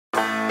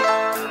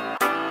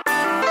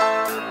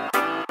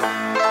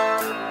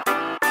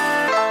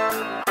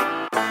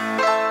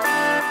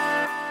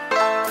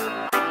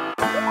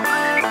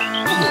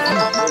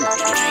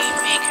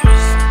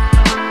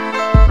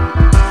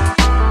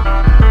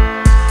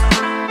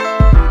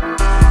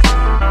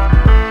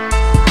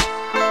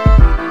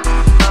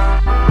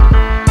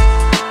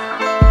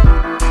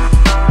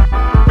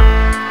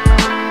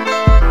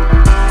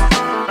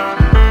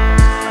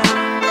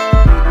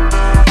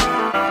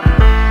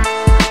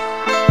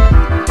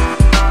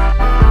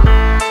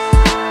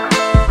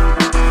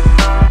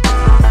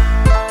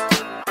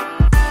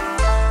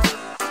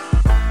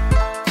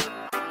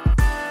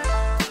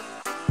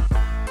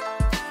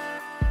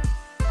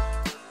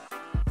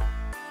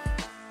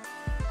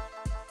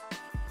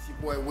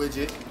Boy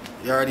Widget,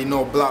 you already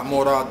know Block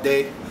Mode all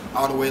day,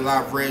 all the way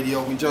live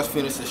radio. We just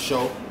finished the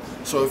show,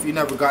 so if you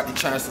never got the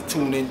chance to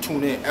tune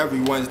in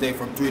every Wednesday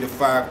from 3 to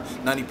 5,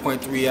 90.3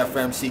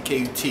 FM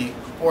CKUT,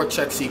 or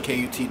check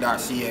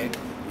CKUT.ca. You know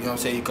what I'm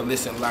saying? You can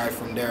listen live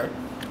from there.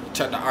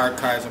 Check the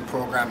archives and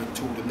programming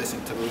too to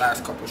listen to the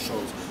last couple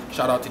shows.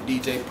 Shout out to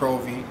DJ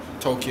Provi,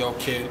 Tokyo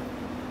Kid,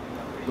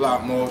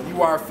 Block Mode,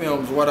 UR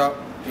Films, what up?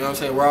 You know what I'm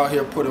saying? We're out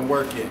here putting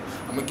work in.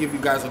 I'm gonna give you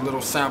guys a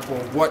little sample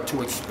of what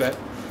to expect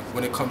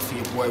when it comes to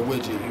your boy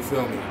Widget, you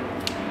feel me?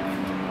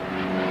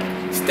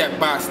 Step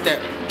by step,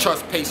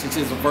 trust patience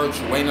is a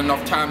virtue. Ain't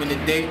enough time in the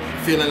day,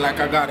 feeling like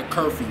I got a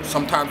curfew.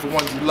 Sometimes the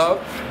ones you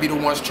love be the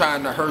ones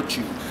trying to hurt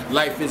you.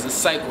 Life is a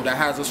cycle that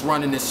has us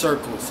running in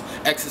circles.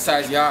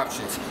 Exercise your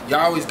options. You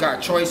always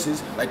got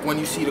choices, like when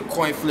you see the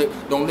coin flip,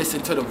 don't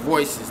listen to the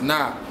voices,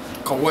 nah.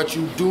 Cause what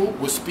you do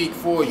will speak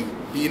for you.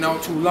 Being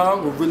out too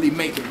long will really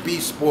make the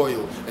beat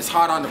spoil. It's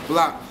hot on the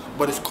block,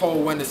 but it's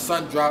cold when the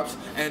sun drops,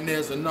 and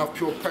there's enough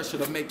pure pressure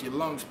to make your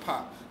lungs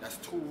pop. That's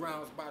 2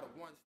 rounds by the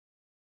one.